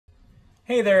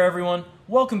Hey there, everyone.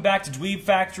 Welcome back to Dweeb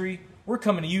Factory. We're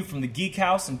coming to you from the Geek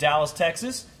House in Dallas,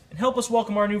 Texas, and help us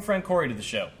welcome our new friend Corey to the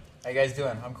show. How you guys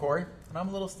doing? I'm Corey, and I'm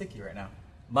a little sticky right now.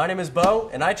 My name is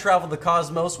Bo, and I travel the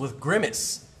cosmos with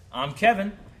Grimace. I'm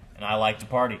Kevin, and I like to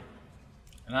party.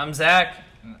 And I'm Zach.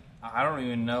 And I don't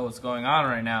even know what's going on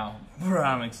right now, but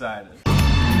I'm excited.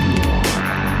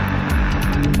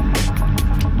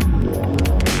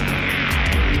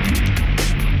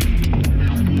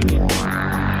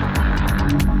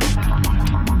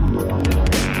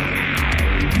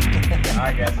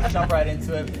 Alright guys, let's jump right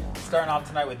into it. Starting off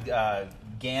tonight with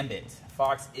Gambit.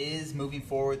 Fox is moving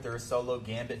forward with their solo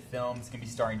Gambit film. It's going to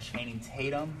be starring Channing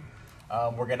Tatum.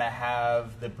 We're going to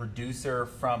have the producer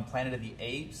from Planet of the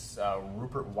Apes,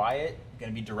 Rupert Wyatt,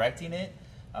 going to be directing it.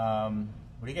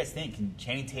 What do you guys think? Can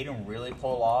Channing Tatum really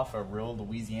pull off a real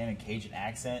Louisiana Cajun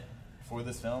accent for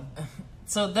this film?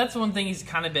 So that's one thing he's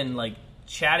kind of been like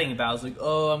chatting about. It's like,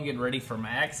 oh, I'm getting ready for my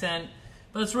accent.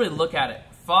 But let's really look at it.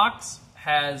 Fox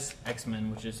has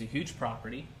X-Men, which is a huge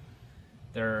property.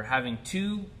 They're having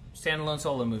 2 standalone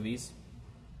solo movies,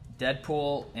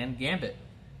 Deadpool and Gambit.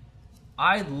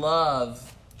 I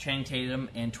love Channing Tatum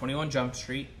and 21 Jump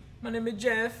Street. My name is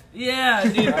Jeff. Yeah,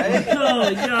 dude. Right? Oh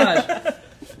my gosh.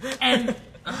 And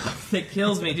it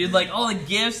kills me, dude. Like all the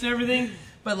gifts and everything.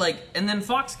 But like, and then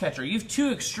Foxcatcher. You have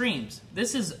 2 extremes.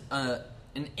 This is an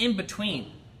in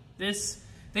between.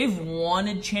 They've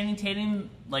wanted Channing Tatum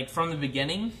like from the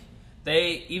beginning.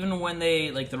 They even when they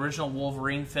like the original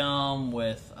Wolverine film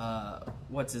with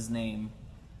what's his name?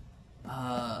 You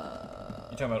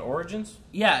talking about Origins?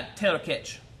 Yeah, Taylor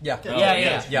Kitsch. Yeah.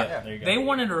 Yeah. There you go. They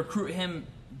wanted to recruit him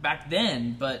back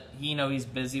then, but he's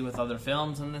busy with other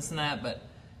films and this and that. But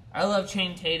I love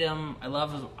Channing Tatum.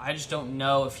 I just don't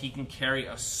know if he can carry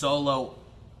a solo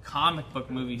comic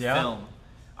book movie film.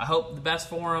 I hope the best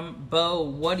for him. Bo,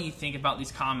 what do you think about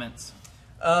these comments?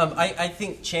 I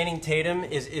think Channing Tatum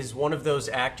is one of those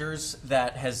actors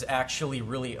that has actually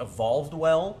really evolved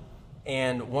well.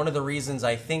 And one of the reasons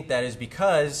I think that is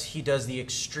because he does the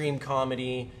extreme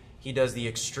comedy, he does the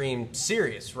extreme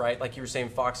serious, right? Like you were saying,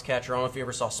 Foxcatcher. I don't know if you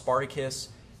ever saw Spartacus.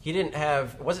 He didn't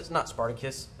have, was it not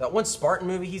Spartacus? That one Spartan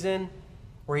movie he's in,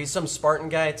 where he's some Spartan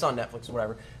guy. It's on Netflix or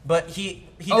whatever. But he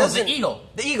doesn't. The Eagle.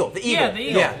 The Eagle. Yeah, the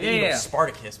Eagle. Yeah.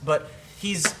 Spartacus. But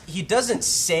he doesn't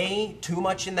say too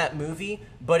much in that movie,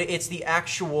 but it's the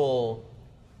actual,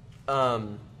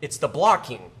 it's the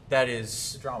blocking that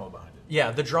is The drama behind it.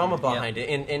 Yeah, the drama behind it,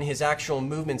 and his actual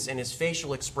movements and his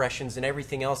facial expressions and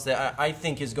everything else that I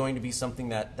think is going to be something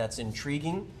that's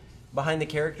intriguing behind the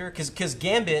character. Because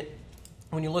Gambit,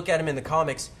 when you look at him in the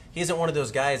comics, he isn't one of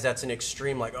those guys that's an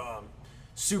extreme, like, oh, I'm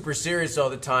super serious all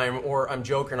the time, or I'm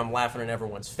joking, I'm laughing in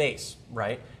everyone's face,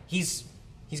 right? He's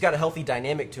got a healthy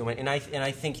dynamic to him, and I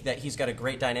think that he's got a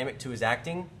great dynamic to his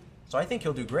acting, so I think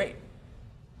he'll do great.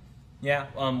 Yeah,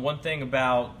 one thing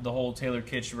about the whole Taylor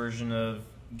Kitsch version of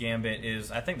Gambit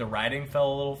is I think the writing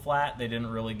fell a little flat. They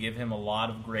didn't really give him a lot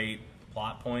of great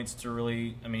plot points to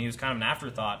really... I mean, he was kind of an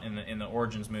afterthought in the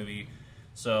Origins movie.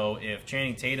 So if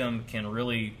Channing Tatum can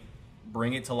really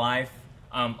bring it to life,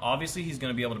 obviously he's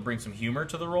going to be able to bring some humor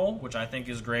to the role, which I think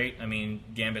is great. I mean,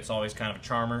 Gambit's always kind of a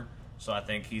charmer, so I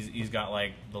think he's got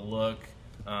like the look.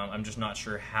 I'm just not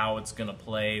sure how it's going to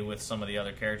play with some of the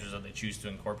other characters that they choose to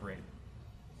incorporate.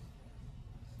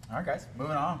 All right, guys,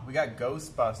 moving on. We got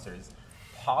Ghostbusters.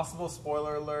 Possible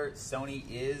spoiler alert, Sony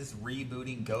is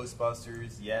rebooting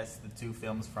Ghostbusters. Yes, the 2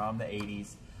 films from the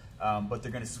 80s. But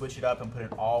they're going to switch it up and put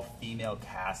an all-female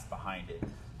cast behind it.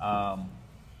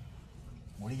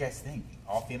 What do you guys think?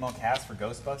 All-female cast for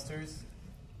Ghostbusters?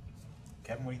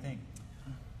 Kevin, what do you think?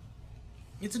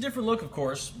 It's a different look, of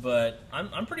course, but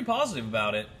I'm pretty positive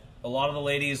about it. A lot of the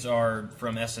ladies are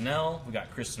from SNL. We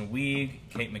got Kristen Wiig,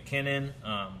 Kate McKinnon,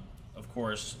 of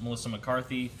course, Melissa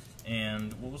McCarthy,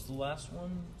 and what was the last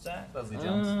one, Zach? Leslie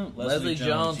Jones. Leslie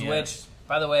Jones, yes. which,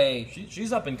 by the way...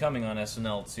 She's up and coming on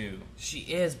SNL, too. She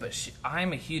is, but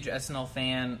I'm a huge SNL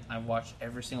fan. I've watched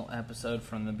every single episode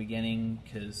from the beginning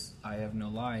because I have no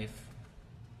life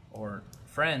or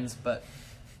friends. But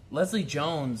Leslie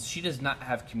Jones, she does not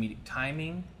have comedic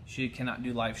timing. She cannot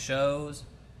do live shows.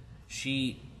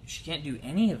 She can't do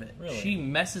any of it. Really? She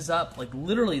messes up. Like,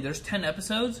 literally, there's 10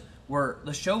 episodes where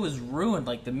the show is ruined.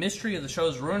 Like, the mystery of the show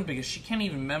is ruined because she can't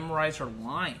even memorize her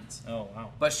lines. Oh,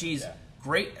 wow. But she's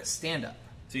great at stand-up.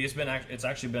 See, it's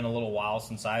actually been a little while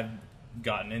since I've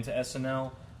gotten into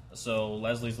SNL, so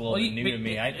Leslie's a little bit new to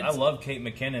me. I love Kate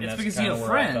McKinnon. It's that's because you have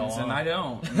friends, and I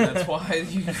don't. And that's why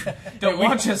you don't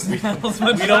watch SNL as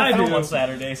much We as don't I film do. on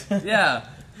Saturdays. Yeah,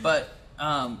 but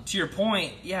to your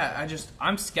point,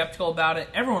 I'm skeptical about it.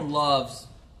 Everyone loves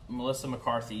Melissa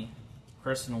McCarthy,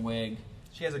 Kristen Wiig.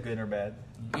 She has a good and her bad.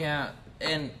 Yeah,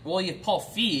 and well, you have Paul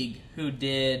Feig, who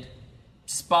did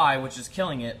Spy, which is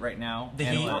killing it right now. The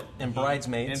Heat and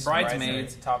Bridesmaids. And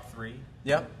Bridesmaids. Top 3.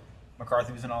 Yep.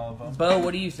 McCarthy was in all of them. Bo,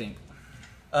 what do you think?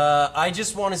 I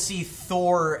just want to see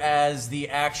Thor as the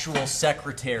actual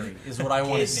secretary is what I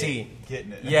want to see.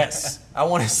 Getting it. Yes, I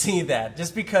want to see that.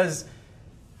 Just because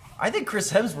I think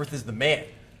Chris Hemsworth is the man,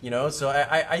 you know? So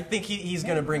I think he's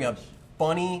going to bring a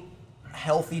funny,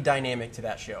 healthy dynamic to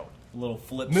that show. A little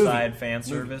flip Movie. side fan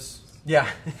service. Yeah.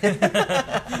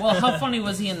 Well, how funny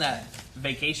was he in that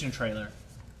Vacation trailer?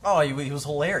 Oh, he was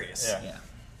hilarious. Yeah.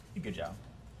 Good job.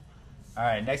 All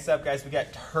right, next up, guys, we got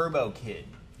Turbo Kid.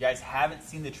 You guys haven't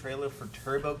seen the trailer for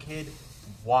Turbo Kid?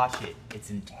 Watch it. It's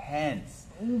intense.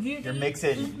 You're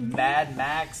mixing Mad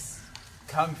Max,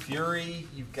 Kung Fury.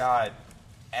 You've got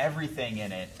everything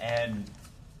in it. And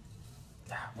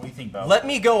what do you think, Bo? Let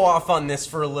me go off on this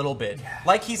for a little bit.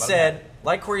 Like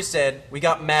Corey said, we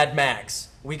got Mad Max.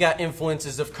 We got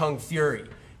influences of Kung Fury,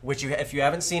 which if you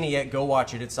haven't seen it yet, go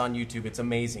watch it. It's on YouTube. It's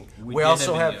amazing. We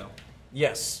also have,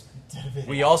 yes.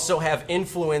 We also have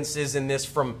influences in this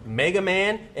from Mega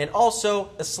Man and also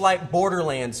a slight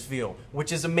Borderlands feel,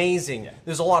 which is amazing.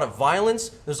 There's a lot of violence.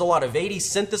 There's a lot of 80s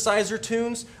synthesizer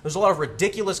tunes. There's a lot of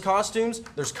ridiculous costumes.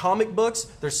 There's comic books.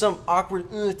 There's some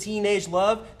awkward teenage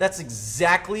love. That's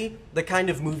exactly the kind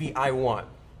of movie I want.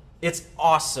 It's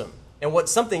awesome. And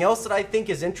something else that I think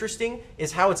is interesting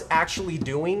is how it's actually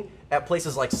doing at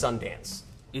places like Sundance.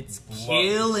 It's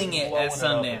killing it at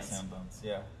Sundance.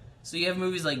 Yeah. So you have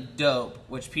movies like Dope,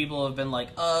 which people have been like,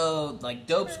 oh, like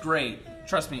Dope's great.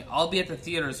 Trust me, I'll be at the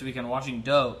theater this weekend watching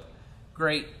Dope.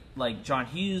 Great, like John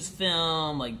Hughes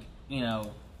film, like, you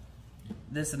know,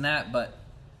 this and that. But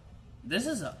this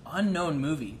is an unknown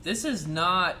movie. This is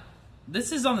on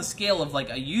the scale of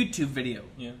like a YouTube video.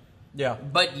 Yeah. Yeah.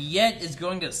 But yet is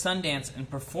going to Sundance and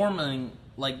performing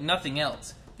like nothing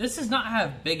else. This does not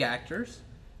have big actors.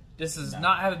 This does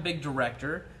not have a big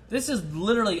director. This is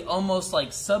literally almost like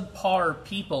subpar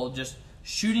people just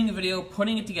shooting a video,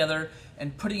 putting it together,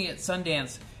 and putting it at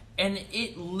Sundance. And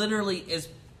it literally is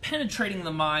penetrating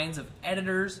the minds of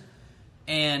editors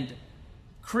and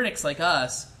critics like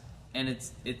us, and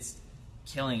it's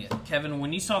killing it. Kevin,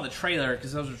 when you saw the trailer,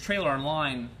 because there was a trailer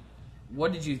online,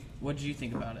 what did you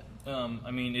think about it?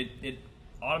 I mean, it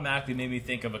automatically made me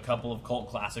think of a couple of cult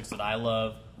classics that I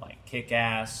love, like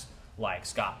Kick-Ass, like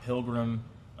Scott Pilgrim.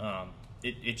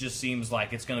 It just seems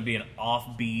like it's going to be an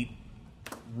offbeat,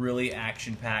 really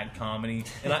action-packed comedy,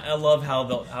 and I love how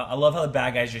the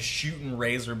bad guys just shooting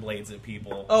razor blades at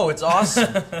people. Oh, it's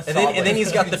awesome! and then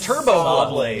he's got the turbo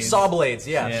glove, saw blades,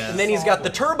 yeah. And then he's got the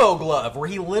turbo glove, where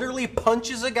he literally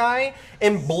punches a guy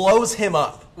and blows him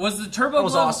up. Was the turbo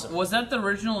glove awesome. Was that the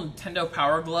original Nintendo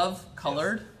Power Glove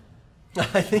colored?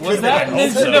 I think Was that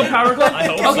Nintendo Power Glove? I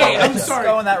hope Okay, so. I'm sorry.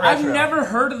 Go in that I've retro. never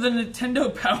heard of the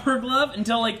Nintendo Power Glove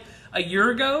until like a year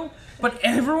ago, but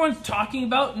everyone's talking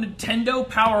about Nintendo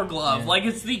Power Glove like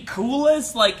it's the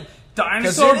coolest like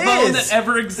dinosaur bone that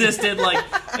ever existed. Like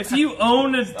if you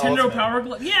own a Nintendo ultimate. Power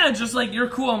Glove, yeah, just like you're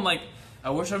cool. I'm like, I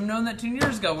wish I've known that 10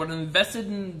 years ago. Would have invested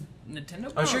in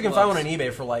Nintendo Power I'm sure you can find one on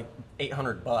eBay for like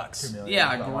 $800.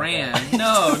 Yeah, $1,000.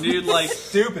 No, dude, like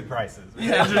Stupid prices.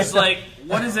 yeah, just like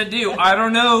what does it do? I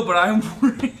don't know, but I'm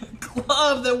wearing a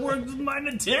glove that works with my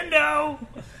Nintendo.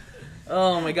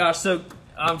 Oh my gosh! So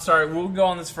I'm sorry, we'll go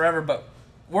on this forever, but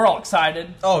we're all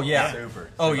excited. Oh yeah.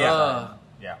 Super. Oh yeah.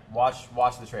 Yeah, watch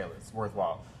the trailer. It's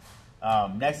worthwhile.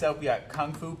 Next up, we got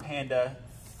Kung Fu Panda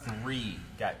 3.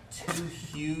 Got 2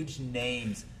 huge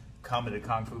names coming to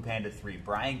Kung Fu Panda 3.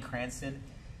 Bryan Cranston,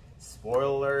 spoiler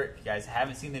alert, if you guys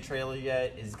haven't seen the trailer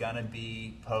yet, is going to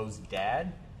be Poe's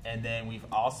dad. And then we've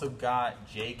also got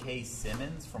J.K.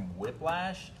 Simmons from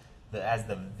Whiplash as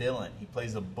the villain. He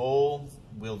plays a bull,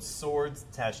 wields swords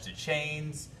attached to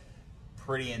chains.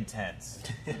 Pretty intense.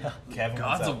 Kevin,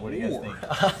 Gods what's up? of What do you guys War.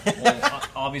 think? Well,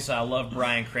 obviously, I love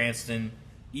Bryan Cranston.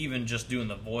 Even just doing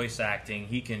the voice acting,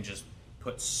 he can just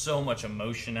put so much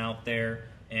emotion out there.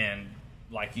 And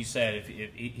like you said, if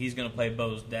he's going to play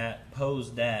Poe's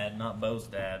dad, not Bo's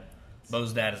dad.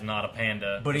 Bo's dad is not a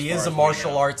panda. But he as is far a as we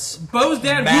martial know. arts. Bo's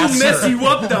dad Master. will mess you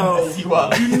up though. You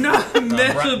up. Do not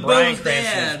mess with Bryan Bo's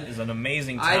Cranston dad. is an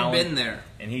amazing talent. I've been there.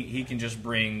 And he can just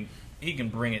bring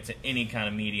it to any kind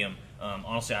of medium.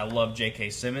 Honestly, I love J.K.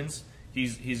 Simmons.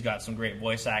 He's got some great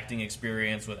voice acting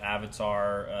experience with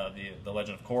Avatar, the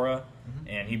Legend of Korra,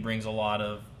 and he brings a lot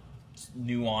of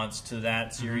nuance to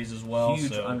that series as well.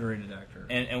 Huge so, underrated actor.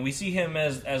 and we see him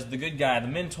as the good guy, the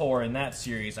mentor in that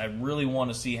series. I really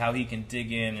want to see how he can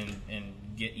dig in and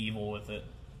get evil with it.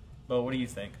 But what do you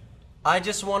think? I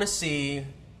just want to see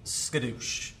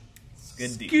skadoosh.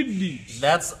 Skadoosh.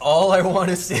 That's all I want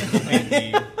to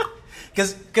say.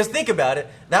 Because think about it,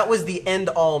 that was the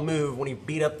end-all move when he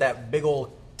beat up that big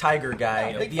old tiger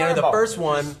guy at the end of the first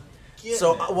one.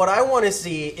 So what I want to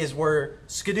see is where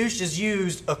Skadoosh is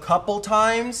used a couple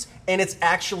times and it's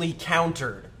actually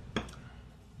countered.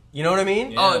 You know what I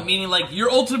mean? Yeah. Oh, meaning like your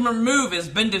ultimate move has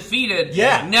been defeated.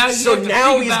 Yeah. Now you so have to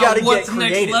now think he's about got to what's get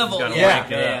next creative. level.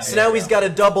 So now he's got a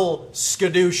double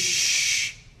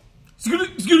Skadoosh.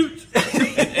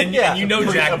 And you know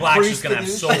Jack Black's just going to have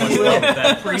so much fun with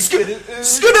that.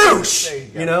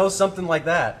 Skadoosh! You know, something like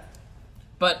that.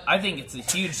 But I think it's a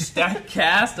huge stacked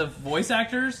cast of voice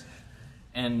actors,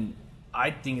 and I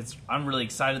think I'm really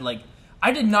excited. Like,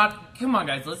 I did not... Come on,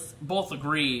 guys, let's both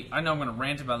agree. I know I'm going to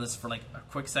rant about this for like a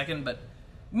quick second, but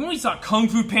when we saw Kung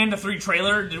Fu Panda 3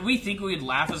 trailer, did we think we'd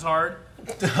laugh as hard?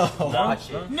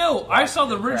 No, I saw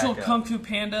the original Kung Fu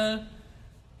Panda,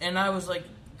 and I was like,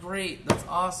 great, that's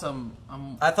awesome.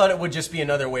 I thought it would just be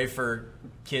another way for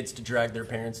kids to drag their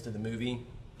parents to the movie.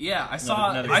 Yeah, I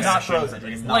saw... It's not Frozen.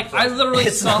 It's not like, Frozen. I literally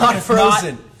It's saw... not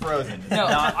Frozen. Frozen. No,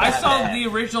 I saw the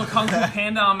original Kung Fu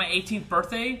Panda on my 18th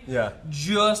birthday. Yeah.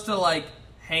 Just to, like,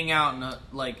 hang out and,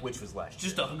 like... Which was last year.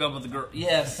 Just to hook up with the girl.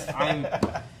 Yes,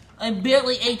 I'm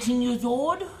barely 18 years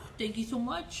old. Thank you so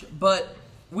much. But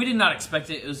we did not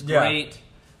expect it. It was great.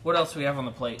 What else do we have on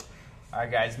the plate? All right,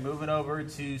 guys, moving over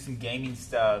to some gaming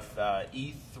stuff.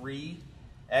 E3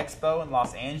 Expo in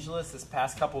Los Angeles this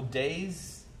past couple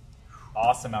days.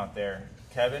 Awesome out there.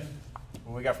 Kevin,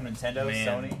 what we got from Nintendo,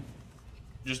 Sony?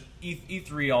 Just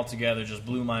E3 altogether just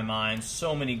blew my mind.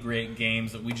 So many great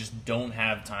games that we just don't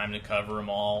have time to cover them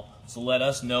all. So let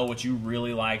us know what you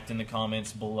really liked in the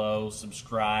comments below.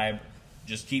 Subscribe.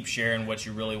 Just keep sharing what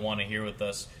you really want to hear with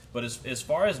us. But as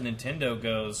far as Nintendo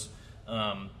goes,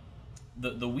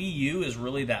 the Wii U is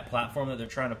really that platform that they're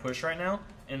trying to push right now.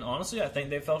 And honestly, I think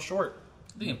they fell short.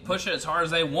 They can push it as hard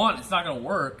as they want. It's not going to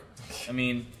work. I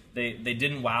mean... They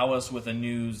didn't wow us with a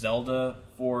new Zelda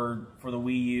for the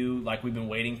Wii U like we've been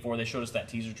waiting for. They showed us that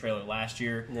teaser trailer last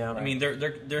year. Yeah, I mean,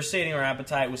 they're sating our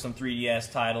appetite with some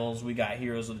 3DS titles. We got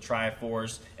Heroes of the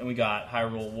Triforce, and we got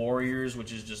Hyrule Warriors,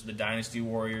 which is just the Dynasty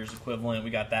Warriors equivalent. We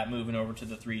got that moving over to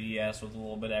the 3DS with a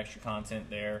little bit of extra content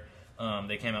there.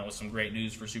 They came out with some great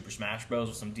news for Super Smash Bros.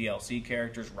 With some DLC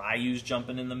characters. Ryu's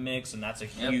jumping in the mix, and that's a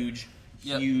huge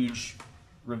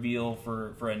reveal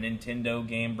for a Nintendo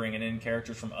game, bringing in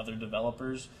characters from other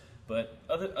developers. But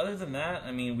other than that,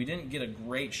 I mean, we didn't get a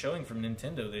great showing from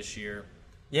Nintendo this year.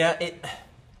 Yeah,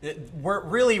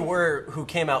 who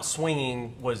came out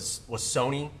swinging was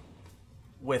Sony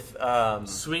with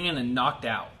swinging and knocked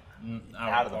out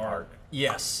out of the park.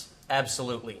 Yes,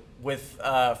 absolutely. With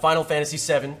Final Fantasy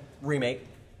VII Remake,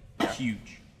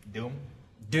 Huge. Doom.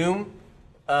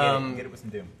 Get it with some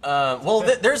Doom. Well,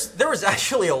 there was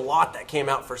actually a lot that came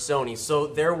out for Sony. So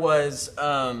there was,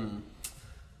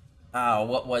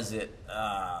 what was it?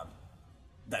 That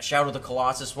Shadow of the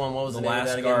Colossus one. What was the name of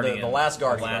that again? The Last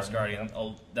Guardian. The Last Guardian.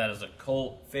 Oh, that is a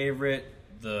cult favorite.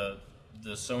 The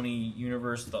Sony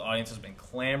universe, the audience has been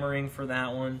clamoring for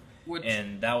that one.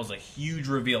 And that was a huge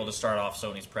reveal to start off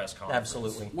Sony's press conference.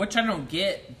 Absolutely. Which I don't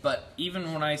get, but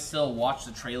even when I still watch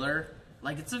the trailer,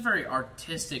 like, it's a very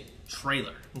artistic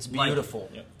trailer. It's beautiful.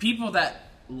 Like, people that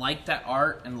like that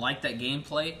art and like that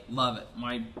gameplay love it.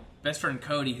 My best friend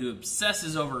Cody, who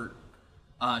obsesses over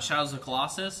Shadows of the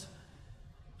Colossus,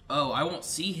 I won't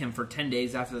see him for 10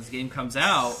 days after this game comes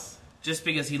out just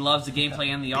because he loves the gameplay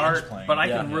and the art. But I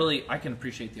can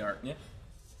appreciate the art. Yeah.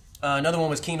 Another one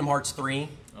was Kingdom Hearts 3.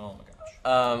 Oh my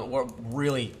gosh. We're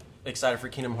really excited for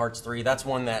Kingdom Hearts 3. That's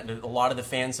one that a lot of the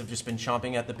fans have just been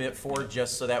chomping at the bit for,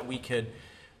 just so that we could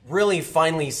really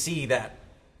finally see that.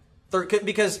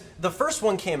 Because the first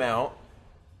one came out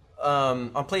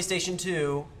on PlayStation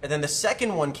 2, and then the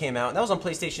second one came out, and that was on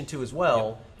PlayStation 2 as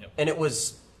well, and it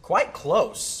was quite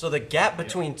close. So the gap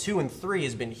between 2 and 3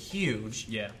 has been huge.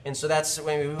 Yeah. And so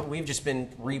we've just been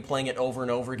replaying it over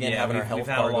and over again, having our health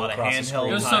bar go across the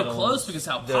screen. It was so close because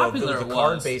how popular it was. The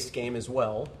card-based game as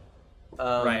well.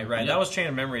 Right. That was Chain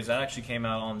of Memories. That actually came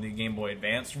out on the Game Boy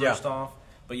Advance first off.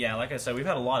 But yeah, like I said, we've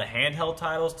had a lot of handheld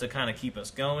titles to kind of keep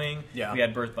us going. Yeah. We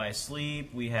had Birth by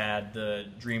Sleep. We had the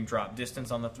Dream Drop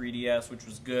Distance on the 3DS, which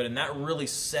was good. And that really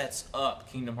sets up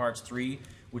Kingdom Hearts 3,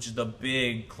 which is the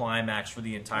big climax for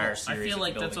the entire series. I feel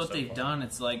like that's what they've done.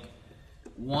 It's like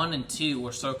 1 and 2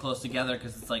 were so close together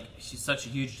because it's like she's such a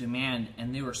huge demand.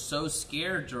 And they were so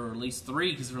scared to release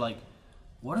 3 because they're like,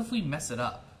 what if we mess it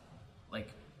up? Like,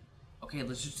 okay,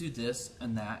 let's just do this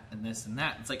and that and this and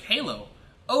that. It's like Halo.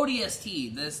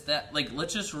 ODST, this, that, like,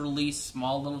 let's just release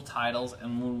small little titles,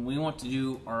 and when we want to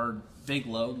do our big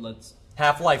load, let's...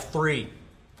 Half-Life 3.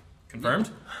 Confirmed?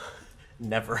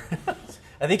 Never.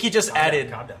 I think he just added.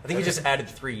 calm down. I think he just added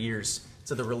 3 years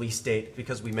to the release date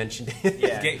because we mentioned it.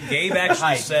 Yeah. Gabe actually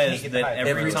Hype. says Can't get that the hype.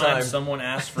 every Every time time. someone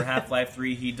asks for Half-Life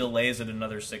 3, he delays it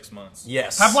another 6 months.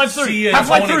 Yes. Half-Life See 3. ya in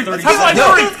Half-Life 3. 2037.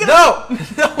 Half-Life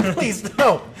 3. No, please,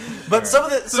 no. But some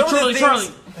of the things,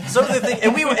 some of the things,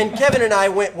 and Kevin and I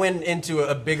went into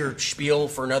a bigger spiel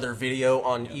for another video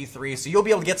on E3, so you'll be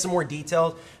able to get some more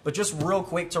details. But just real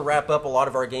quick to wrap up a lot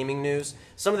of our gaming news,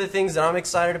 some of the things that I'm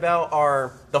excited about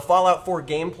are the Fallout 4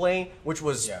 gameplay, which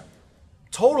was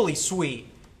totally sweet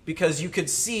because you could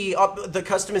see the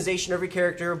customization of every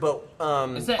character, but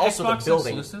Is that also Xbox the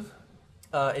building. exclusive?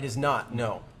 It is not.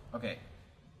 No, Okay.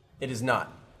 it is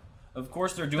not. Of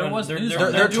course, they're doing. was They're news doing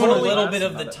on that. a little Totally bit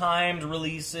of the timed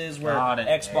releases where Got it.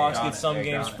 Xbox Got gets it. some Got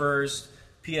games it. first,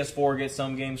 PS4 gets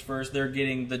some games first. They're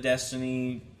getting the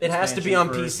Destiny. It has to be expansion on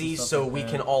first and PC stuff so like we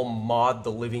that. can all mod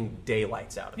the living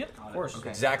daylights out of it. Yep, of course. Okay.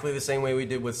 Exactly the same way we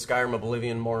did with Skyrim,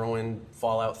 Oblivion, Morrowind,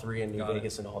 Fallout 3, and New Got it.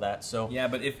 Vegas and all that. So Yeah,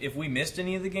 but if we missed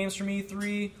any of the games from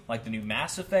E3, like the new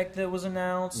Mass Effect that was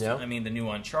announced, Yeah. I mean the new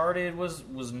Uncharted was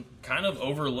kind of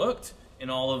overlooked in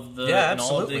all of the Yeah, in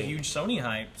all of the absolutely. huge Sony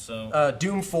hype. So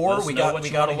Doom 4, Let us we know got what we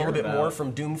you got a wanna little hear bit about. more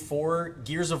from Doom 4.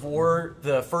 Gears of War,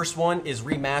 the first one is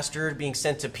remastered, being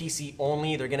sent to PC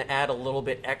only. They're going to add a little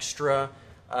bit extra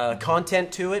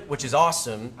content to it, which is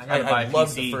awesome. I gotta buy a love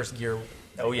PC. the first Gear.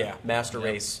 Oh yeah, Master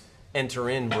Race. Enter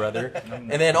in, brother.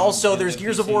 And then also there's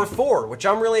Gears of War 4, which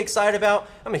I'm really excited about.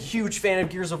 I'm a huge fan of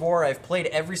Gears of War. I've played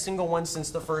every single one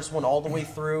since the first one all the way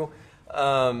through.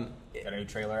 Got a new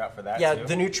trailer out for that, Yeah, too?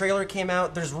 the new trailer came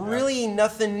out. There's really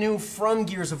nothing new from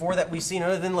Gears of War that we've seen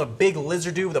other than a big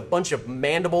lizard dude with a bunch of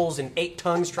mandibles and 8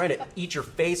 tongues trying to eat your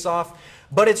face off.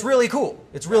 But it's really cool.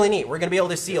 It's really neat. We're going to be able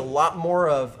to see a lot more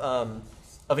of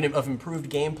improved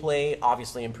gameplay,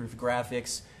 obviously improved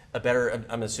graphics, a better.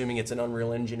 I'm assuming it's an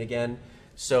Unreal Engine again.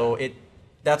 So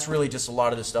that's really just a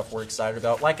lot of the stuff we're excited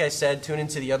about. Like I said, tune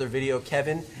into the other video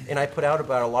Kevin and I put out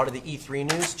about a lot of the E3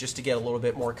 news just to get a little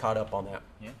bit more caught up on that.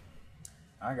 yeah.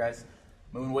 All right, guys.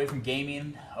 Moving away from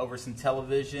gaming, over some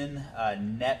television.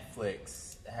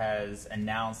 Netflix has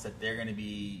announced that they're going to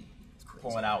be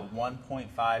pulling out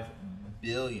 $1.5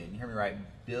 billion. You hear me right? $1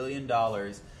 billion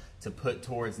to put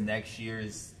towards next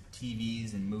year's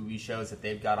TVs and movie shows that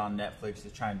they've got on Netflix to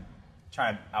try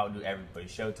and outdo everybody.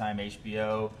 Showtime,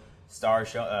 HBO, Star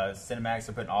Show, Cinemax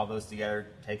are putting all those together,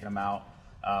 taking them out.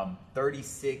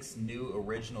 36 new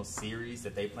original series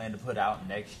that they plan to put out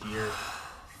next year.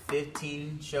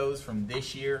 15 shows from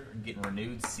this year getting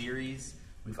renewed series.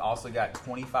 We've also got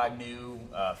 25 new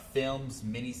films,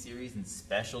 miniseries, and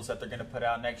specials that they're going to put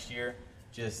out next year.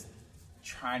 Just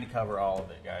trying to cover all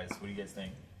of it, guys. What do you guys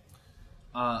think?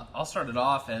 I'll start it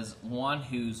off as one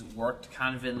who's worked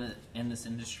kind of in this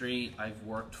industry. I've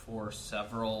worked for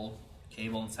several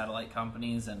cable and satellite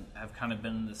companies and have kind of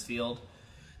been in this field.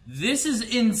 This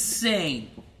is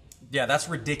insane. Yeah, that's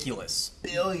ridiculous.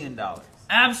 $1 billion.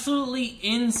 Absolutely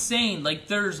insane. Like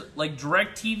there's like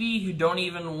DirecTV who don't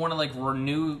even want to like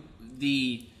renew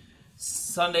the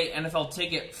Sunday NFL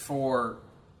ticket for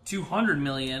 $200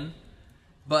 million,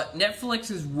 but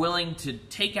Netflix is willing to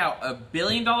take out $1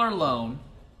 billion loan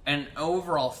and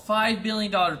overall $5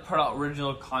 billion to put out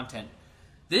original content.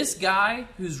 This guy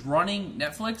who's running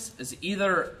Netflix is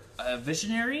either a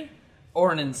visionary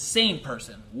or an insane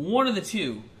person. One of the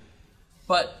two.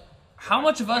 But how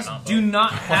much of us do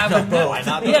not have a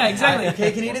Netflix? Yeah, exactly.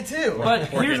 Cake and eat it too. But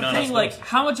here's the not us thing, like,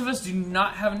 how much of us do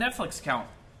not have a Netflix account?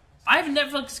 I have a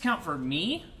Netflix account for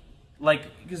me, like,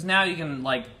 because now you can,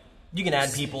 like... You can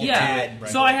add people Yeah, to it.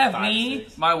 Right. so I have 5, me,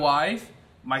 6. my wife,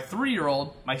 my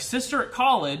 3-year-old, my sister at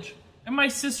college, and my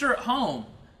sister at home.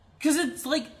 Because it's,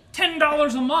 like,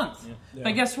 $10 a month. Yeah.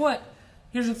 But guess what?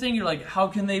 Here's the thing, you're like, how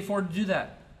can they afford to do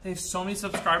that? They have so many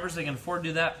subscribers, they can afford to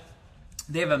do that.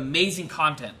 They have amazing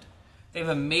content. They have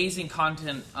amazing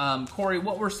content. Corey,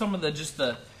 what were some of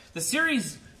the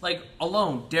series, like,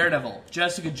 alone? Daredevil,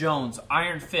 Jessica Jones,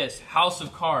 Iron Fist, House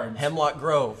of Cards. Hemlock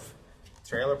Grove.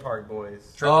 Trailer Park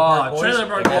Boys. Trailer Park Boys. Trailer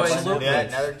Park Boys. Absolutely. Yeah,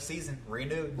 another season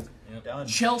renewed. Done.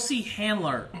 Chelsea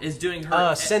Handler is doing her...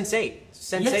 Sense8.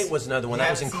 Sense8 Yes. was another one You that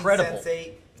was haven't seen incredible.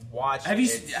 Sense8? Watch have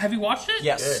it. you watched it?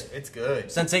 Yes. Good. It's good.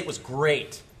 Sense8 was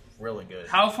great. Really good.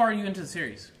 How far are you into the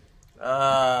series?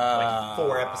 Like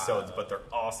 4 episodes, but they're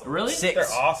awesome. Really? 6.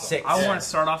 They're awesome. 6. I want to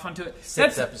start off onto it.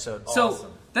 6 episodes. So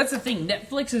Awesome. that's the thing.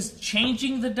 Netflix is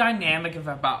changing the dynamic of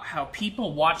about how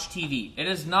people watch TV. It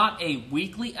is not a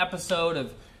weekly episode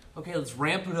of, okay, let's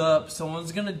ramp it up.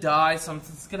 Someone's gonna die.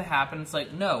 Something's gonna happen. It's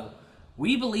like, no,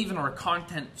 we believe in our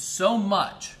content so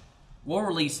much. We'll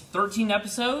release 13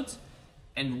 episodes,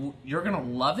 and you're gonna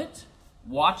love it.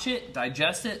 watch it,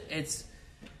 digest it. It's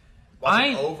Watch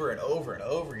it over and over and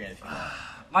over again.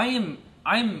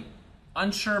 I'm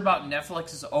unsure about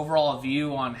Netflix's overall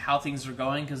view on how things are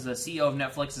going because the CEO of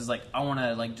Netflix is like, I want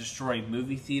to like destroy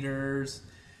movie theaters.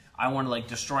 I want to like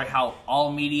destroy how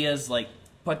all media is like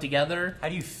put together. How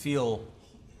do you feel?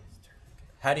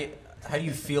 How do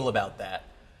you feel about that?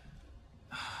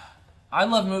 I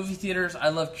love movie theaters. I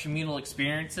love communal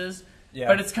experiences. Yeah.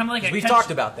 But it's kind of like we've talked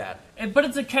about that. But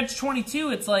it's a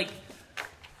catch-22. It's like,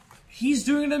 he's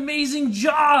doing an amazing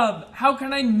job. How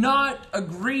can I not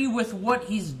agree with what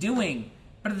he's doing?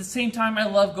 But at the same time, I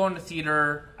love going to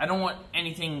theater. I don't want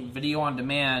anything video on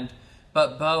demand.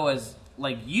 But Bo, as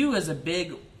like you, as a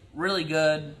big, really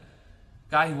good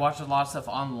guy who watches a lot of stuff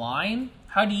online,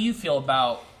 how do you feel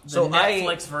about the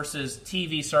Netflix versus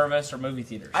TV service or movie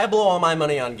theaters? I blow all my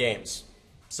money on games.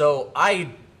 So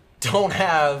I don't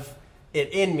have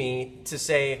it in me to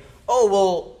say, oh,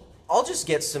 well, I'll just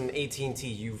get some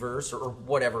AT&T Uverse or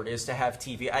whatever it is to have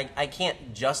TV. I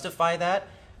can't justify that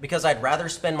because I'd rather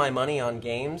spend my money on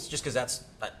games just because that's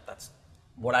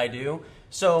what I do.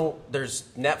 So there's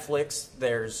Netflix,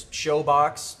 there's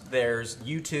Showbox, there's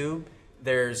YouTube,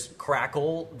 there's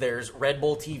Crackle, there's Red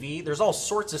Bull TV. There's all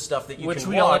sorts of stuff that you can watch. Which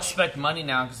we all expect money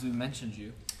now because we mentioned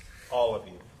you. All of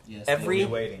you. Yes. Every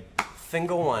waiting.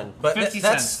 single one. But 50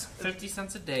 that's cents. 50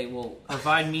 cents a day will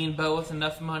provide me and Bo with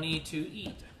enough money to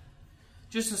eat.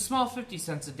 Just a small 50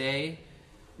 cents a day,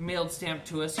 mailed stamped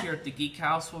to us here at the Geek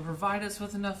House, will provide us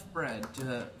with enough bread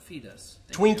to feed us.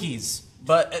 Twinkies.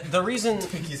 But the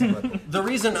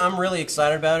reason I'm really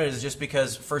excited about it is just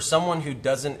because for someone who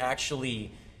doesn't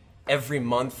actually every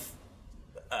month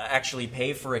actually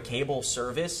pay for a cable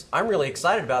service, I'm really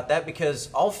excited about that because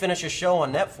I'll finish a show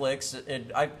on Netflix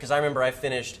because I remember I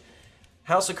finished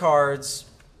House of Cards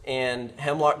and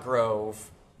Hemlock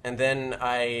Grove, and then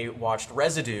I watched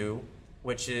Residue,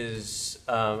 which is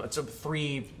it's a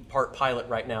 3-part pilot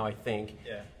right now, I think.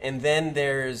 Yeah. And then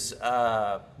there's 1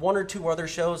 or 2 other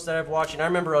shows that I've watched, and I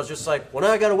remember I was just like, well,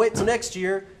 now I gotta wait till next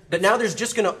year. But now there's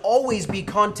just gonna always be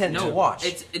content to watch.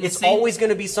 It's always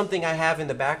gonna be something I have in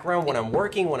the background when I'm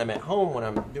working, when I'm at home, when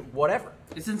I'm whatever.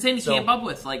 It's insane to keep up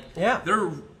with. Like, yeah.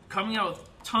 They're coming out with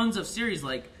tons of series,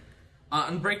 like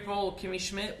Unbreakable Kimmy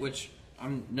Schmidt, which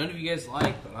none of you guys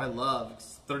like, but I love.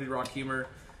 It's 30 Rock humor.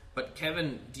 But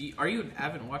Kevin, are you an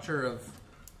avid watcher of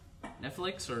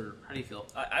Netflix, or how do you feel?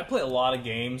 I play a lot of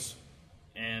games,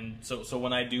 and so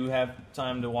when I do have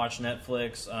time to watch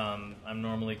Netflix, I'm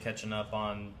normally catching up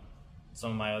on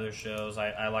some of my other shows.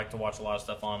 I like to watch a lot of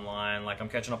stuff online. Like I'm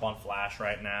catching up on Flash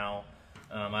right now.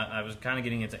 I was kind of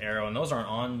getting into Arrow, and those aren't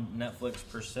on Netflix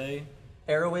per se.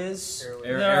 Arrow is for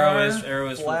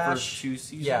the Flash. first 2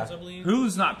 seasons, Yeah. I believe.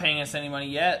 Hulu's not paying us any money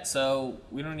yet, so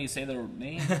we don't need to say their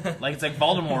name. Like it's like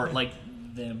Voldemort, like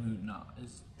them who not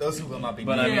is. Those who will not be.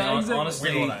 But I mean, Yeah,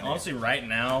 exactly. honestly, right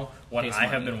now, what Case I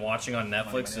have money. been watching on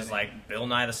Netflix is like Bill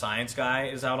Nye the Science Guy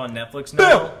is out on Netflix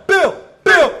now. Bill!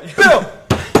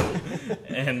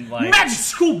 And like Magic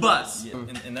School Bus! Yeah,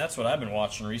 and that's what I've been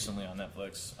watching recently on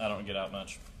Netflix. I don't get out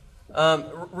much.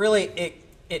 Really,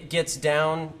 it gets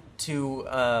down to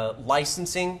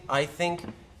licensing, I think,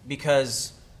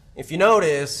 because if you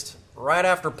noticed, right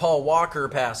after Paul Walker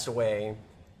passed away,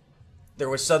 there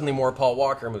was suddenly more Paul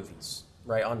Walker movies,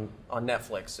 right, on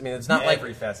Netflix. I mean, it's not like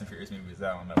every Fast and Furious movie is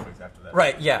out on Netflix after that.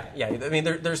 Right, yeah. I mean,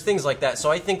 there's things like that. So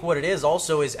I think what it is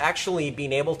also is actually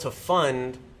being able to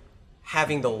fund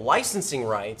having the licensing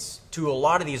rights to a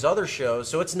lot of these other shows.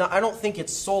 So it's not. I don't think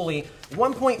it's solely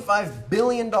 $1.5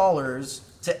 billion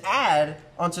to add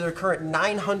onto their current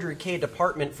 $900K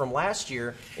department from last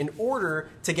year in order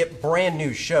to get brand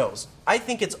new shows. I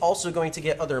think it's also going to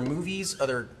get other movies,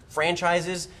 other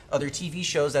franchises, other TV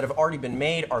shows that have already been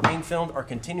made, are being filmed, are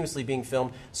continuously being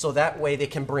filmed, so that way they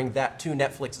can bring that to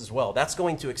Netflix as well. That's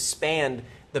going to expand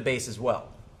the base as well.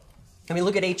 I mean,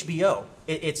 look at HBO.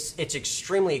 It's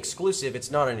extremely exclusive. It's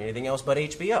not on anything else but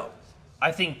HBO.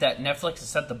 I think that Netflix has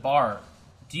set the bar.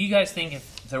 Do you guys think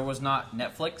if there was not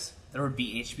Netflix, there would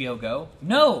be HBO Go?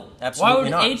 No. Absolutely Why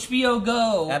would not. HBO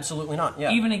Go Absolutely not,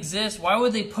 yeah. even exist? Why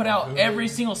would they put out every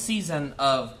single season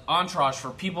of Entourage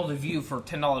for people to view for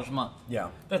 $10 a month? Yeah.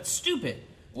 That's stupid.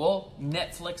 Well,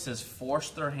 Netflix has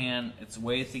forced their hand. It's the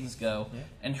way things go. Yeah.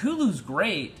 And Hulu's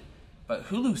great, but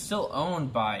Hulu's still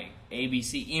owned by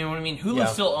ABC. You know what I mean?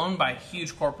 Hulu's still owned by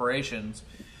huge corporations.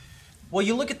 Well,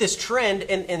 you look at this trend,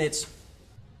 and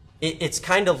it's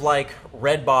kind of like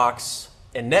Redbox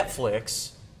and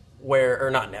Netflix, or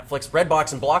not Netflix,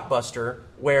 Redbox and Blockbuster,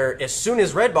 where as soon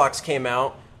as Redbox came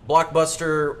out,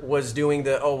 Blockbuster was doing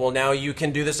now you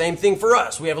can do the same thing for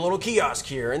us. We have a little kiosk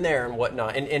here and there and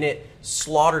whatnot. And it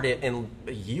slaughtered it in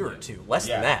a year or two, less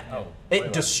than that.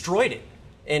 It destroyed it.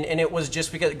 And it was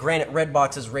just because, granted,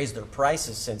 Redbox has raised their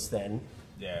prices since then.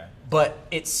 Yeah. But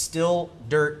it's still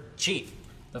dirt cheap.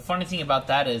 The funny thing about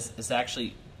that is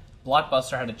actually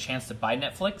Blockbuster had a chance to buy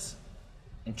Netflix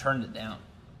and turned it down.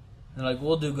 They're like,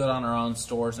 we'll do good on our own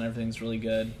stores and everything's really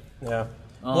good. Yeah.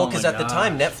 Oh well, because my at the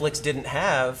time, Netflix didn't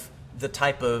have the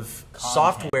type of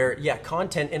software,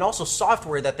 content, and also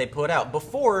software that they put out.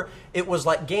 Before, it was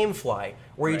like GameFly,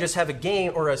 where you just have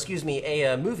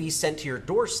a movie sent to your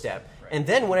doorstep. Right. And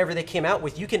then whenever they came out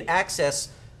with, you can access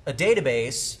a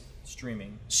database.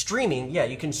 Streaming, yeah,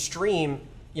 you can stream,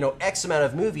 X amount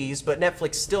of movies, but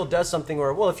Netflix still does something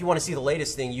where, well, if you want to see the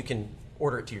latest thing, you can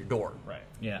order it to your door. Right.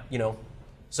 Yeah.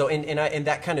 So in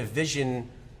that kind of vision,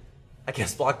 I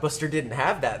guess Blockbuster didn't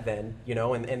have that then,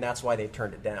 and that's why they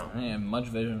turned it down. I didn't have much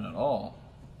vision at all.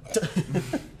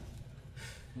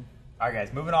 All right,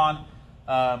 guys, moving on.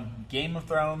 Game of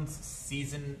Thrones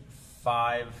Season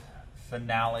 5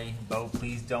 finale. Bo,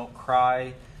 please don't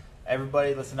cry.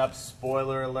 Everybody listen up.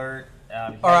 Spoiler alert.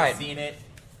 If you haven't seen it,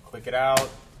 click it out.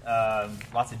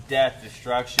 Lots of death,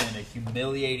 destruction, a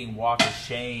humiliating walk of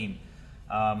shame.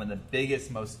 And the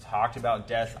biggest, most talked about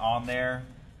death on there,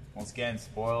 once again,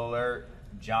 spoiler alert,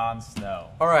 Jon Snow.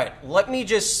 All right, let me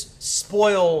just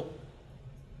spoil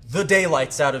the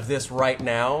daylights out of this right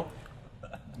now.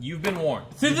 You've been warned.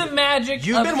 Through the magic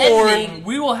You've of been editing, warned.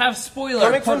 we will have spoilers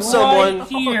Coming from someone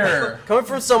here. Coming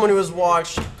from someone who has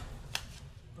watched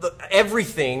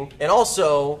everything and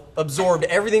also absorbed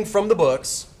everything from the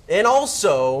books and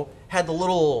also had the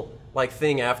little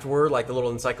thing afterward, like the little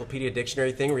encyclopedia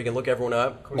dictionary thing where you can look everyone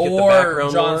up. Get the Or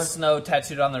background Jon lore. Snow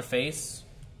tattooed on their face.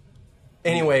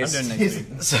 Anyways, I'm doing next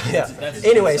week. so, yeah. That's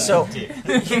Anyway, so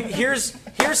here's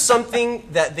something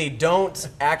that they don't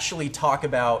actually talk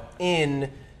about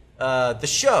in the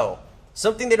show.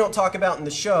 Something they don't talk about in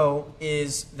the show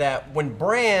is that when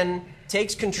Bran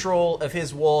takes control of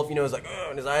his wolf, he's like,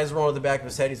 and his eyes roll to the back of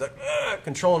his head. He's like,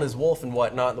 controlling his wolf and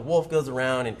whatnot. And the wolf goes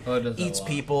around and eats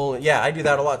people. Yeah, I do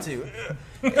that a lot too.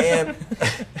 And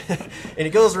he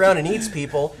goes around and eats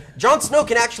people. Jon Snow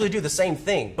can actually do the same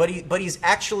thing, but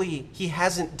he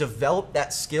hasn't developed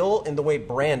that skill in the way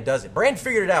Bran does it. Bran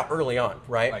figured it out early on,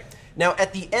 right? Now,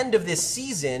 at the end of this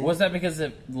season... Was that because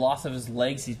of the loss of his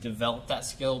legs, he developed that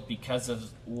skill because of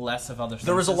less of other senses?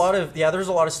 There was a lot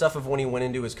of stuff of when he went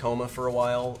into his coma for a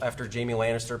while after Jaime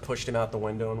Lannister pushed him out the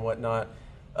window and whatnot.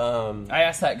 I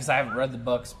asked that because I haven't read the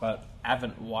books, but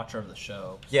avid watcher of the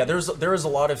show. Yeah, there is a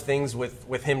lot of things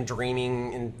with him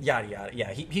dreaming and yada yada.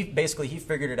 Yeah, he basically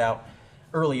figured it out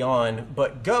early on.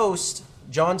 But Ghost,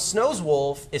 Jon Snow's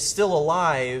wolf, is still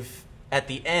alive at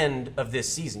the end of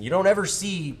this season. You don't ever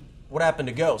see what happened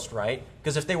to Ghost, right?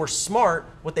 Because if they were smart,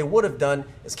 what they would have done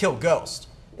is kill Ghost.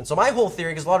 And so my whole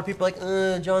theory, because a lot of people are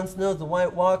like, Jon Snow's the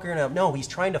White Walker. No, he's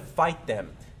trying to fight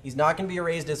them. He's not going to be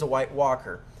raised as a White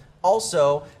Walker.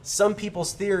 Also, some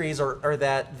people's theories are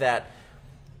that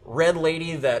red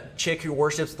lady, that chick who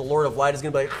worships the Lord of Light, is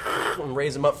going to be like, and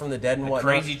raise him up from the dead and whatnot.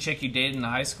 Crazy chick you dated in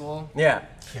high school? Yeah.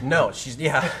 No, she's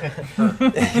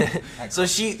so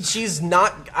she's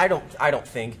not. I don't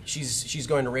think she's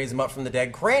going to raise him up from the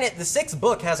dead. Granted, the 6th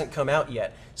book hasn't come out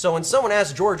yet. So when someone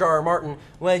asks George R.R. Martin,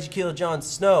 "Why did you kill Jon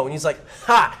Snow?" and he's like,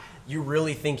 "Ha! You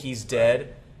really think he's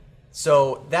dead?"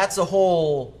 So that's a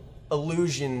whole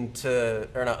allusion to,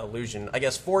 or not allusion, I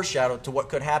guess foreshadow to what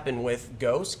could happen with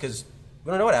Ghost, because we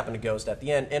don't know what happened to Ghost at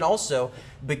the end. And also,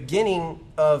 beginning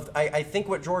of, I think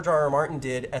what George R.R. Martin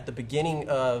did at the beginning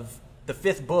of the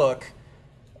 5th book,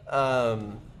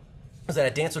 was that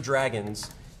at Dance with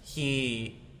Dragons,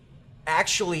 he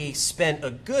actually spent a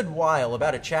good while,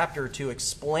 about a chapter or two,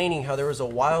 explaining how there was a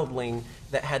wildling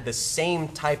that had the same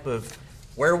type of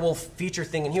werewolf feature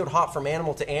thing, and he would hop from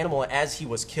animal to animal as he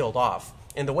was killed off.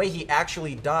 And the way he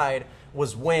actually died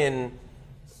was when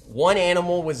one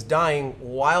animal was dying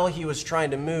while he was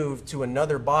trying to move to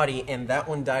another body, and that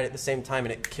one died at the same time,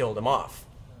 and it killed him off.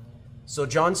 So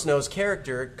Jon Snow's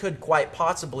character could quite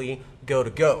possibly go to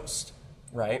Ghost,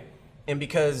 right? And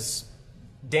because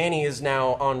Dany is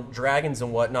now on dragons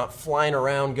and whatnot, flying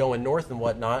around, going north and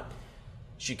whatnot,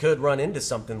 she could run into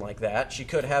something like that. She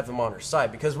could have him on her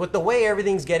side. Because with the way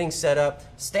everything's getting set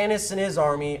up, Stannis and his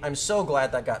army, I'm so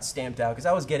glad that got stamped out, because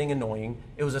that was getting annoying.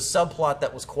 It was a subplot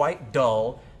that was quite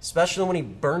dull, especially when he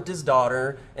burnt his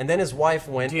daughter, and then his wife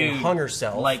went and hung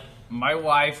herself. Like, my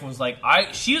wife was like,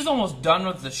 she was almost done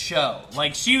with the show.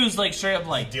 Like, she was like straight up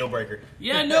like, deal breaker.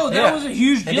 Yeah, no, that was a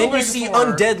huge deal breaker. And then you see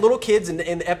undead little kids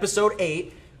in episode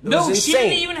 8. No, she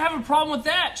didn't even have a problem with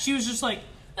that. She was just like,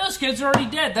 those kids are already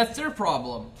dead. That's their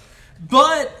problem.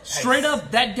 But straight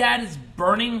up, that dad is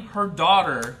burning her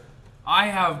daughter. I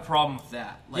have a problem with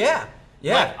that. Like, yeah.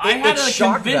 Like, I had it's to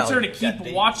shock convince her value. to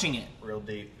keep watching it. Real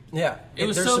deep. Yeah, It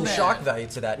was there's so some bad. shock value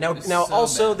to that. Now, was also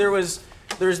so bad.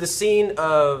 there's the scene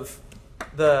of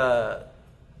the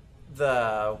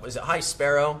was it High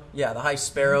Sparrow? Yeah, the High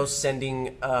Sparrow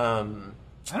sending I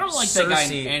don't like that guy in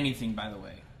Cersei- anything, by the way.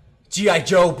 G.I.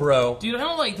 Joe, bro. Dude, I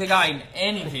don't like the guy in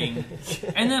anything.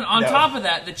 And then on top of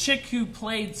that, the chick who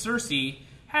played Cersei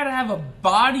had to have a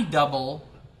body double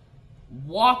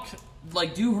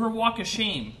do her walk of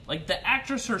shame. Like, the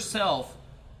actress herself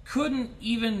couldn't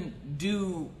even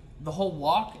do the whole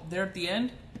walk there at the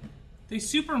end. They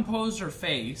superimposed her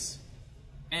face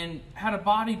and had a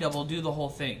body double do the whole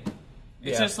thing.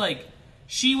 It's Yeah. just like,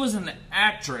 she was an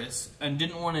actress and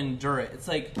didn't want to endure it. It's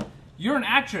like, you're an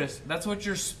actress. That's what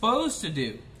you're supposed to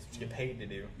do. That's what you get paid to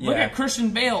do. Look Yeah. at Christian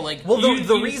Bale. Like, Well,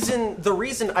 the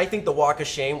reason I think the Walk of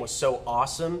Shame was so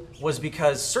awesome was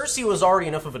because Cersei was already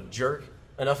enough of a jerk,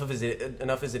 enough as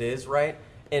it is, right?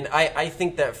 And I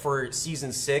think that for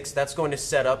season 6, that's going to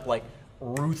set up like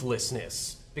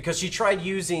ruthlessness because she tried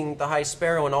using the High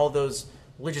Sparrow and all those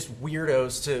religious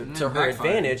weirdos to her backfired.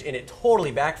 advantage, and it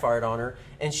totally backfired on her.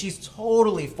 And she's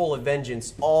totally full of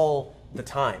vengeance all the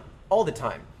time.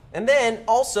 And then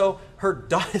also her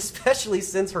especially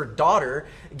since her daughter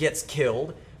gets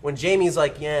killed, when Jamie's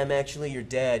like, "Yeah, I'm actually your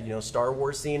dad," Star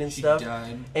Wars scene and stuff.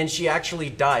 died. And she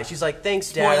actually dies. She's like,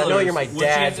 "Thanks, Dad. I know you're my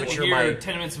dad, but you're my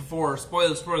 10 minutes before.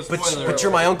 Spoilers. but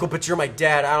you're my uncle, but you're my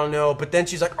dad. I don't know." But then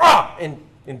she's like, and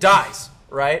dies,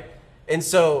 right? And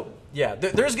so yeah,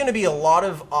 there's going to be a lot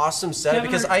of awesome setup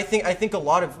because I think a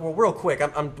lot of real quick.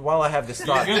 I'm while I have this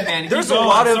thought. You're good, man. There's Keep a going.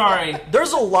 lot of Sorry.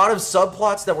 there's a lot of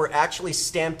subplots that were actually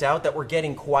stamped out that were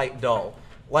getting quite dull.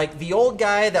 Like the old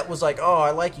guy that was like, "Oh,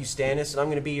 I like you, Stannis, and I'm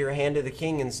going to be your hand to the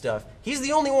king and stuff." He's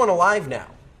the only one alive now,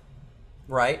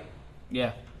 right?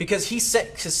 Yeah. Because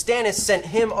Stannis sent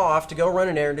him off to go run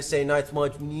an errand to say, "Night's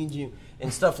Watch, we need you,"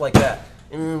 and stuff like that.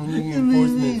 We need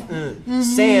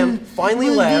reinforcements. Sam finally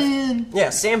left. Yeah,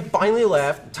 Sam finally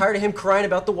left. Tired of him crying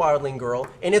about the wildling girl.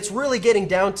 And it's really getting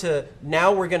down to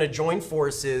now we're going to join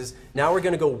forces. Now we're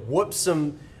going to go whoop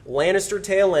some Lannister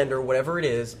tail end or whatever it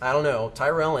is. I don't know,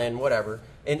 Tyrell end, whatever.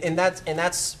 And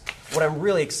that's what I'm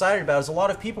really excited about is a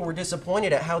lot of people were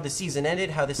disappointed at how the season ended,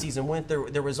 how the season went.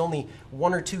 There was only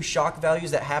 1 or 2 shock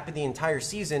values that happened the entire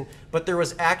season, but there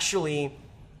was actually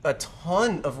a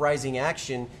ton of rising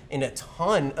action and a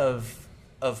ton of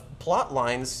plot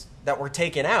lines that were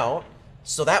taken out,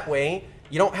 so that way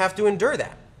you don't have to endure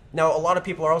that. Now, a lot of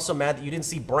people are also mad that you didn't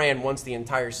see Bran once the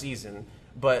entire season,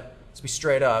 but let's be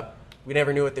straight up, we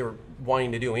never knew what they were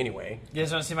wanting to do anyway. You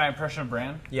guys want to see my impression of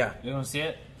Bran? Yeah. You want to see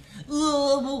it? I'm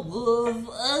a wolf.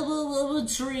 I'm a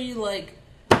tree. Like,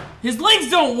 his legs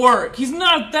don't work. He's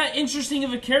not that interesting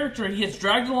of a character. He gets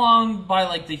dragged along by,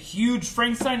 like, the huge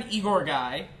Frankenstein Igor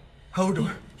guy.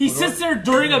 Hodor. He sits there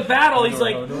during a battle. He's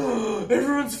like,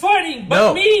 everyone's fighting, but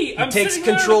No, me. he I'm takes sitting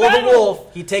there in control of the battle.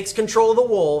 wolf. He takes control of the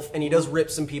wolf, and he does rip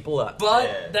some people up.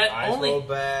 But that eyes only roll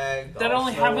back, that all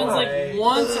only snow happens white. like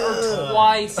once or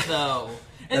twice, though.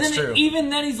 And That's then true. even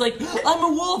then, he's like, "I'm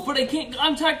a wolf, but I can't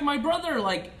contact my brother."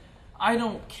 Like, I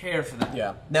don't care for that.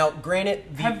 Yeah. Now, granted,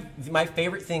 my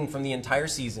favorite thing from the entire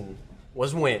season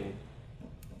was when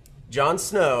Jon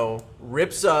Snow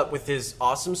rips up with his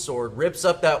awesome sword, rips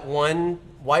up that one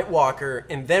White Walker,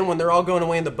 and then when they're all going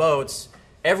away in the boats,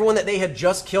 everyone that they had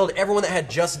just killed, everyone that had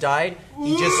just died,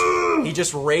 he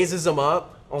just raises them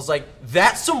up. I was like,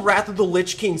 that's some Wrath of the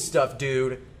Lich King stuff,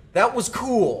 dude. That was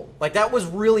cool. Like, that was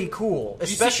really cool.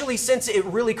 Especially since it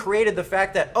really created the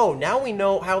fact that, oh, now we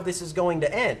know how this is going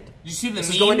to end. Did you see the This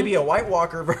meme? is going to be a White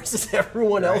Walker versus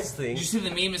everyone else thing. Did you see the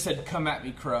meme that said, "Come at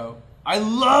me, Crow"? I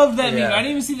love that meme. Yeah. I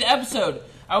didn't even see the episode.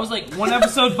 I was like one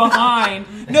episode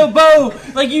behind. No, Bo!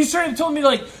 Like, you started told me,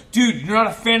 like, dude, you're not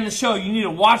a fan of the show. You need to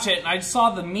watch it. And I saw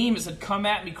the meme. It said, "Come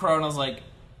at me, Crow." And I was like,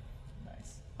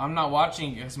 Nice. I'm not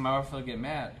watching because my wife will get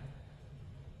mad.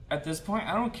 At this point,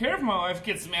 I don't care if my wife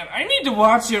gets mad. I need to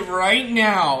watch it right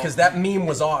now. Because that meme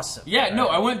was awesome. Yeah, no,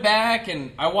 I went back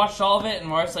and I watched all of it, and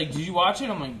my wife's like, "Did you watch it?"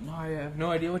 I'm like, "No, I have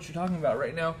no idea what you're talking about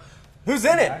right now." Who's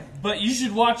in it? But you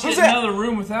should watch Who's it in that? another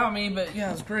room without me. But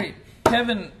yeah, it's great.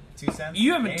 Kevin, 2 cents?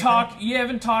 you haven't Anything? talked. You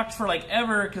haven't talked for like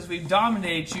ever because we've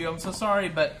dominated you. I'm so sorry,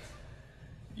 but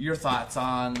your thoughts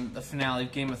on the finale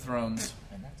of Game of Thrones?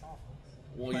 And that's awful.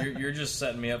 Well, you're just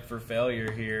setting me up for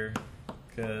failure here,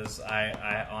 because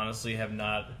I honestly have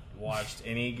not watched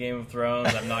any Game of Thrones.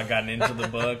 I've not gotten into the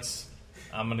books.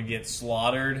 I'm gonna get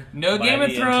slaughtered. No by Game of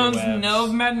the Thrones, interwebs. no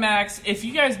Mad Max. If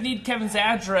you guys need Kevin's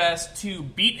address to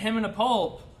beat him in a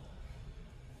pulp,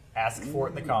 Ask for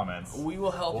it in the comments. We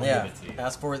will help We'll him. Yeah, give it to you.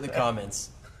 ask for it in the comments.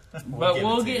 But give it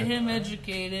we'll to get you. him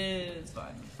educated. It's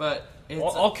fine. But it's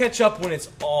I'll catch up when it's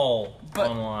all But-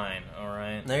 online. All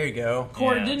right. There you go.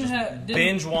 Corey Yeah, didn't just have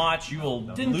binge watch. You will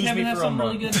didn't lose Kevin me have for a something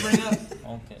really month. good to bring up?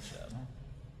 I'll catch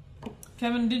up.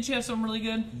 Kevin, did you have something really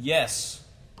good? Yes,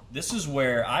 this is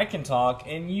where I can talk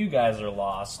and you guys are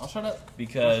lost. I'll shut up.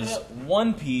 Because Shut up.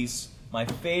 One Piece, my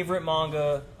favorite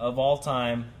manga of all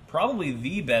time, probably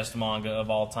the best manga of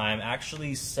all time,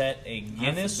 actually set a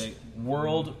Guinness big-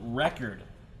 World Record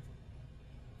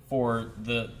for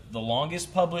the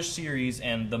longest published series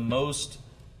and the most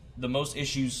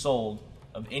issues sold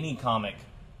of any comic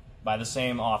by the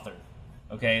same author.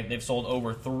 Okay, they've sold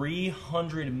over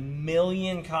 300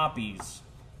 million copies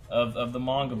of the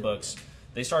manga books.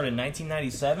 They started in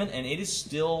 1997, and it is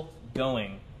still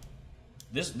going.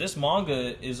 This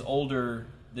manga is older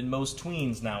than most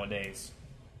tweens nowadays.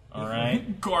 All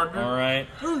right, Gardner. all right.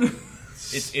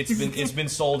 It's been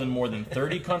sold in more than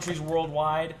 30 countries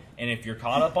worldwide, and if you're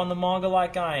caught up on the manga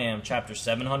like I am, chapter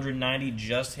 790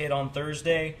 just hit on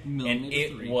Thursday, and Millimeter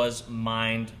it 3. was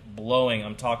mind blowing.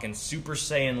 I'm talking Super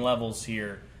Saiyan levels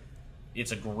here.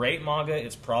 It's a great manga.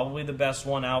 It's probably the best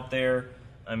one out there.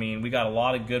 I mean, we got a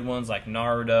lot of good ones like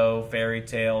Naruto, Fairy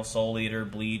Tail, Soul Eater,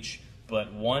 Bleach,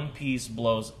 but One Piece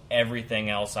blows everything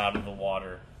else out of the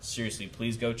water. Seriously,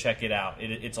 please go check it out.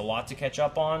 It's a lot to catch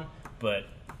up on, but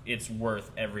it's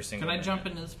worth every single Can I minute. jump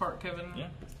into this part, Kevin? Yeah.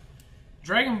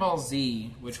 Dragon Ball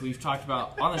Z, which we've talked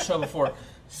about on the show before.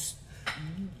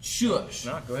 Shush.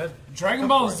 No, go ahead. Dragon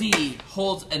Ball Z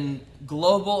holds a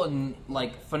global and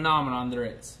phenomenon there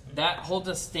is. That holds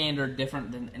a standard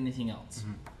different than anything else.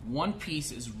 One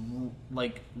Piece is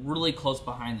really close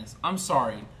behind this. I'm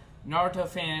sorry, Naruto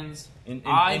fans. In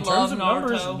I terms love of Naruto.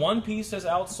 numbers, One Piece has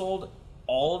outsold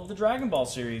all of the Dragon Ball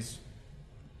series.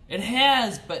 It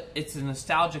has, but it's a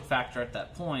nostalgic factor at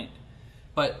that point.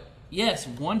 But yes,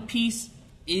 One Piece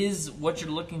is what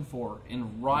you're looking for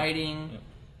in writing.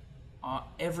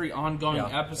 Every ongoing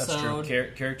episode. That's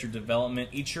true. Character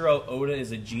development. Ichiro Oda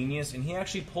is a genius, and he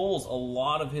actually pulls a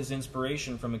lot of his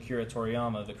inspiration from Akira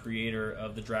Toriyama, the creator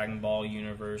of the Dragon Ball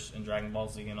universe and Dragon Ball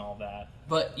Z and all that.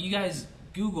 But you guys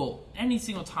Google any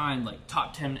single time,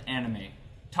 top 10 anime,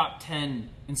 top 10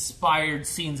 inspired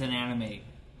scenes in anime,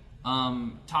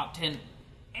 top 10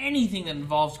 anything that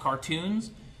involves cartoons,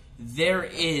 there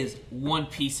is One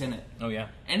Piece in it. Oh, yeah.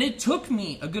 And it took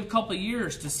me a good couple of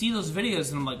years to see those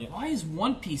videos, and I'm like, why is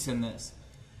One Piece in this?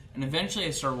 And eventually I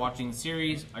started watching the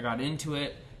series, I got into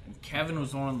it, and Kevin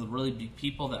was one of the really big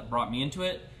people that brought me into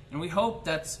it. And we hope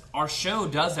that our show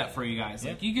does that for you guys.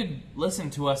 Yeah. You could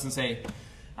listen to us and say,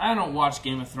 I don't watch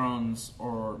Game of Thrones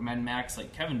or Mad Max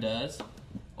like Kevin does,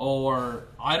 or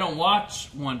I don't watch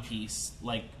One Piece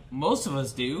like most of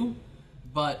us do,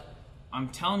 but I'm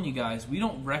telling you guys, we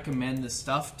don't recommend this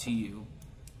stuff to you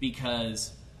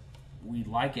because we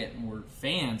like it and we're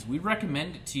fans. We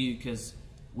recommend it to you because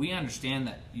we understand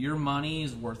that your money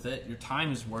is worth it, your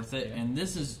time is worth it, and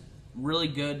this is really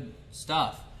good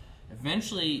stuff.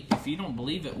 Eventually, if you don't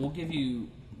believe it, we'll give you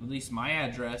at least my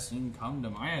address, and you can come to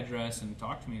my address and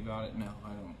talk to me about it. No, I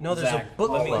don't. No, there's Zach, a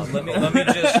book let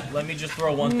club. me just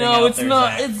throw one thing No, out it's there,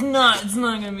 not. Zach. It's not. It's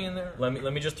not going to be in there. Let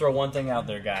me just throw one thing out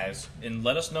there, guys, and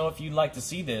let us know if you'd like to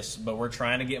see this. But we're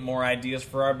trying to get more ideas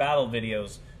for our battle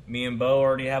videos. Me and Bo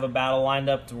already have a battle lined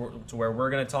up to where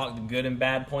we're going to talk the good and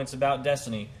bad points about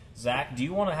Destiny. Zach, do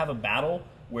you want to have a battle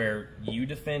where you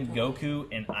defend Goku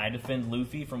and I defend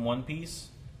Luffy from One Piece?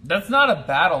 That's not a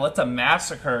battle. That's a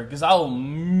massacre. Because I'll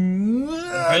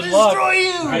Good destroy luck.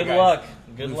 you. Good guys. luck.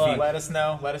 Good Luffy, luck. let us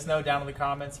know. Let us know down in the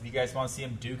comments if you guys want to see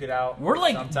him duke it out. We're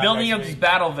sometime building next up week. these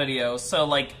battle videos.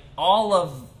 So all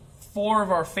of 4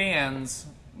 of our fans.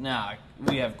 Nah,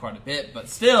 we have quite a bit, but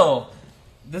still,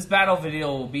 this battle video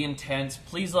will be intense.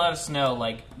 Please let us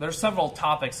know. There's several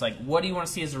topics. What do you want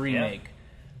to see as a remake?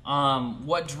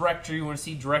 What director you want to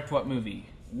see direct what movie?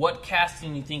 What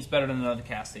casting you think is better than another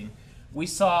casting? We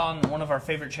saw on one of our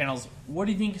favorite channels, what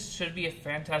do you think should be a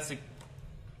Fantastic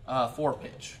Four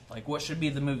pitch? What should be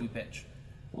the movie pitch?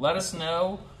 Let us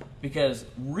know, because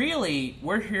really,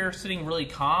 we're here sitting really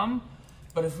calm,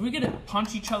 but if we get to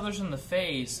punch each other in the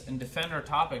face and defend our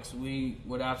topics, we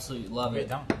would absolutely love Get it.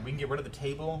 down. We can get rid of the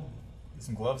table, get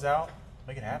some gloves out,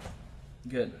 make it happen.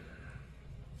 Good.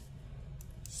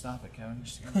 Stop it, Kevin.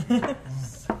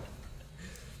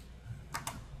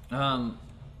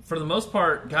 For the most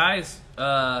part, guys,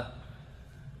 I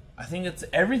think that's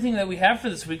everything that we have for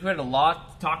this week. We had a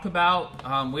lot to talk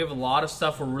about. We have a lot of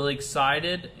stuff. We're really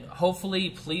excited. Hopefully,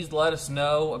 please let us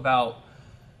know about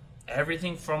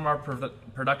everything from our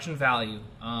production value.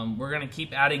 We're going to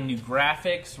keep adding new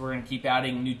graphics. We're going to keep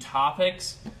adding new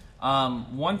topics.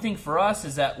 One thing for us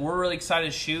is that we're really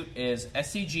excited to shoot is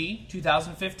SCG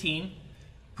 2015.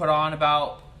 Put on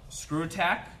about Screw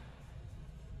Attack.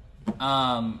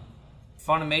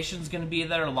 Funimation's going to be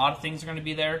there. A lot of things are going to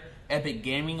be there. Epic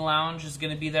Gaming Lounge is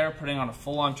going to be there, putting on a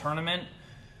full-on tournament.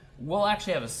 We'll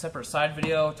actually have a separate side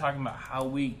video talking about how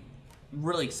we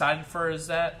really excited for is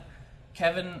that.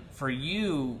 Kevin, for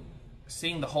you,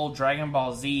 seeing the whole Dragon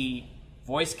Ball Z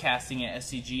voice casting at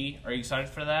SCG, are you excited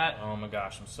for that? Oh my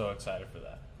gosh, I'm so excited for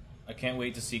that. I can't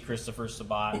wait to see Christopher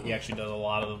Sabat. He actually does a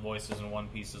lot of the voices in One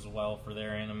Piece as well for their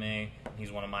anime.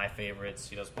 He's one of my favorites.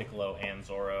 He does Piccolo and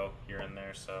Zoro here and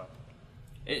there, so...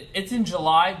 It's in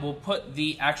July. We'll put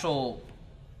the actual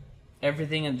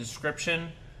everything in the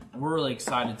description. We're really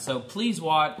excited. So please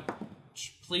watch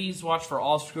for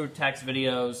all Screw Attack's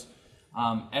videos.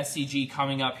 SCG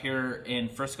coming up here in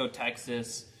Frisco,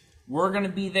 Texas. We're going to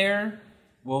be there.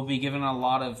 We'll be giving a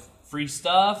lot of free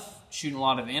stuff, shooting a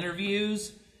lot of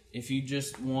interviews. If you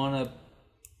just want to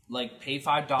pay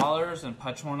 $5 and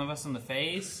punch one of us in the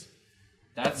face,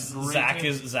 that's great. Zach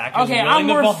is okay, willing I'm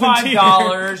to worth volunteer.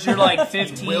 $5. You're like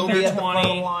 15 We'll or be at the 20.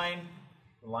 photo line.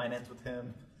 The line ends with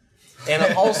him.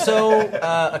 And also,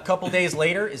 a couple days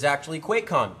later is actually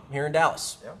QuakeCon here in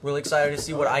Dallas. Yep. Really excited to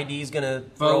see what ID is going to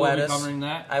Bo throw will at be us. covering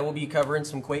that. I will be covering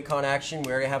some QuakeCon action.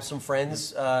 We already have some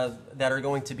friends that are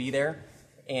going to be there,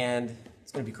 and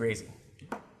it's going to be crazy.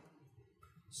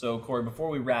 So, Corey, before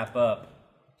we wrap up,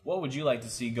 what would you like to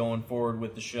see going forward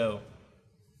with the show?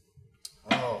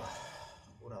 Oh,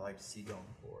 what would I like to see going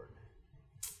forward?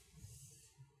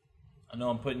 I know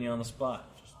I'm putting you on the spot.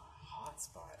 Hot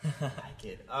spot. I like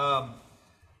it. I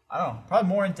don't know. Probably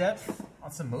more in depth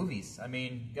on some movies. I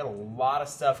mean, you got a lot of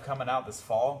stuff coming out this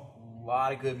fall. A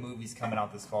lot of good movies coming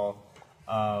out this fall.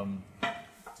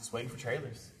 Just waiting for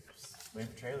trailers.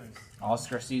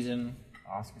 Oscar season.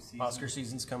 Oscar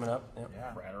season's coming up. Yep.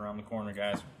 Yeah. Right around the corner,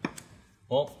 guys.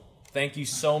 Well, thank you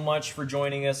so much for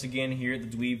joining us again here at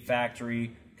the Dweeb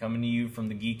Factory, coming to you from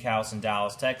the Geek House in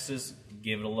Dallas, Texas.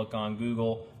 Give it a look on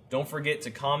Google. Don't forget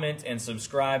to comment and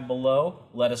subscribe below.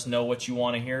 Let us know what you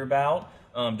want to hear about.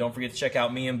 Don't forget to check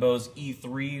out me and Bo's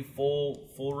E3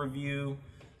 full review.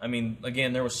 I mean,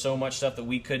 again, there was so much stuff that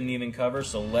we couldn't even cover,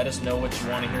 so let us know what you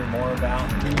want to hear more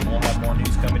about, and we'll have more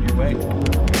news coming your way.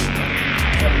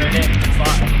 Have a great day.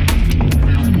 Bye.